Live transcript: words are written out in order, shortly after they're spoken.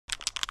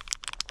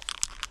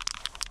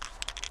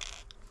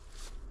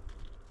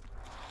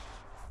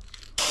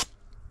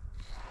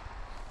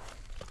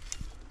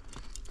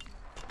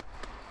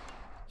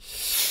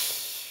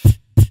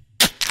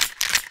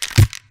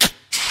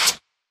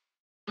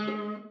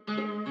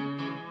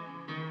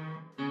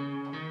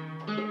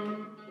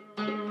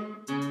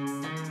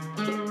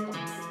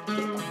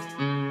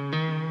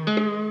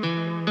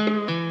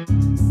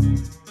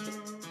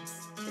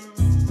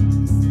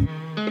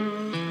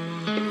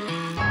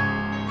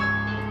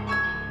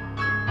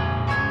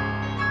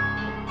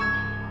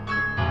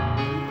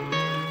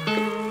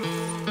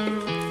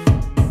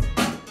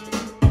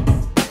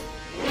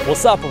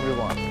What's up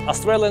everyone?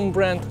 Australian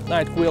brand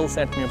QUILL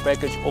sent me a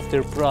package of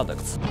their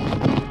products.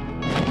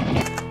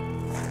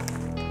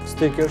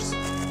 Stickers,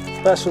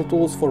 special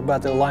tools for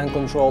better line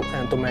control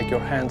and to make your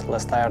hand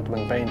less tired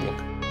when painting.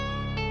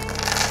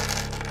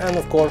 And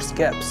of course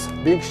caps,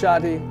 Big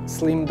Shotty,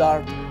 Slim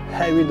Dart,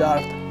 Heavy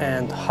Dart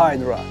and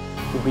Hydra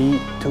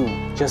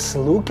V2. Just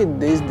look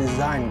at this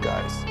design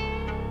guys.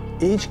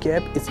 Each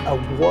cap is a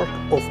work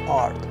of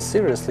art.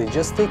 Seriously,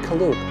 just take a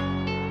look.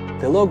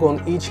 The logo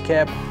on each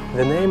cap,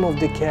 the name of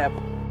the cap.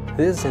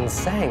 This is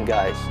insane,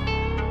 guys.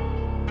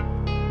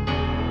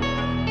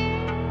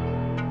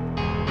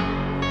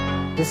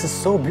 This is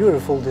so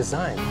beautiful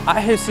design. I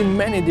have seen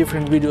many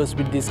different videos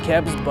with these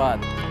caps, but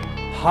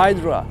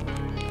Hydra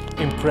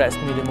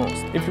impressed me the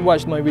most. If you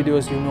watched my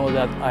videos, you know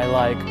that I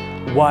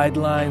like wide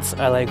lines,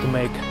 I like to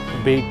make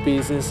big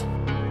pieces.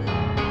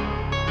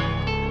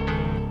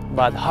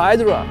 But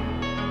Hydra,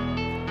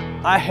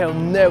 I have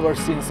never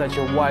seen such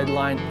a wide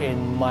line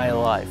in my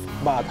life.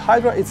 But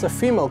Hydra is a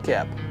female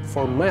cap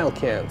for male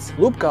cans.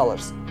 Loop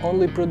Colors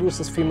only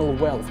produces female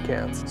valve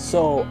cans.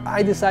 So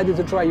I decided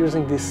to try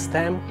using this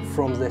stem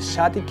from the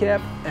Shotty cap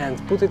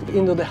and put it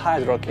into the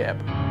Hydra cap.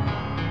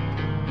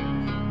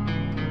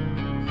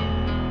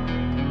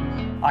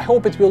 I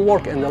hope it will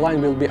work and the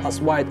line will be as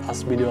wide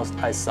as videos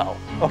I saw.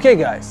 Okay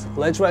guys,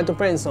 let's try to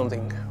paint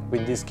something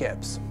with these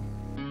caps.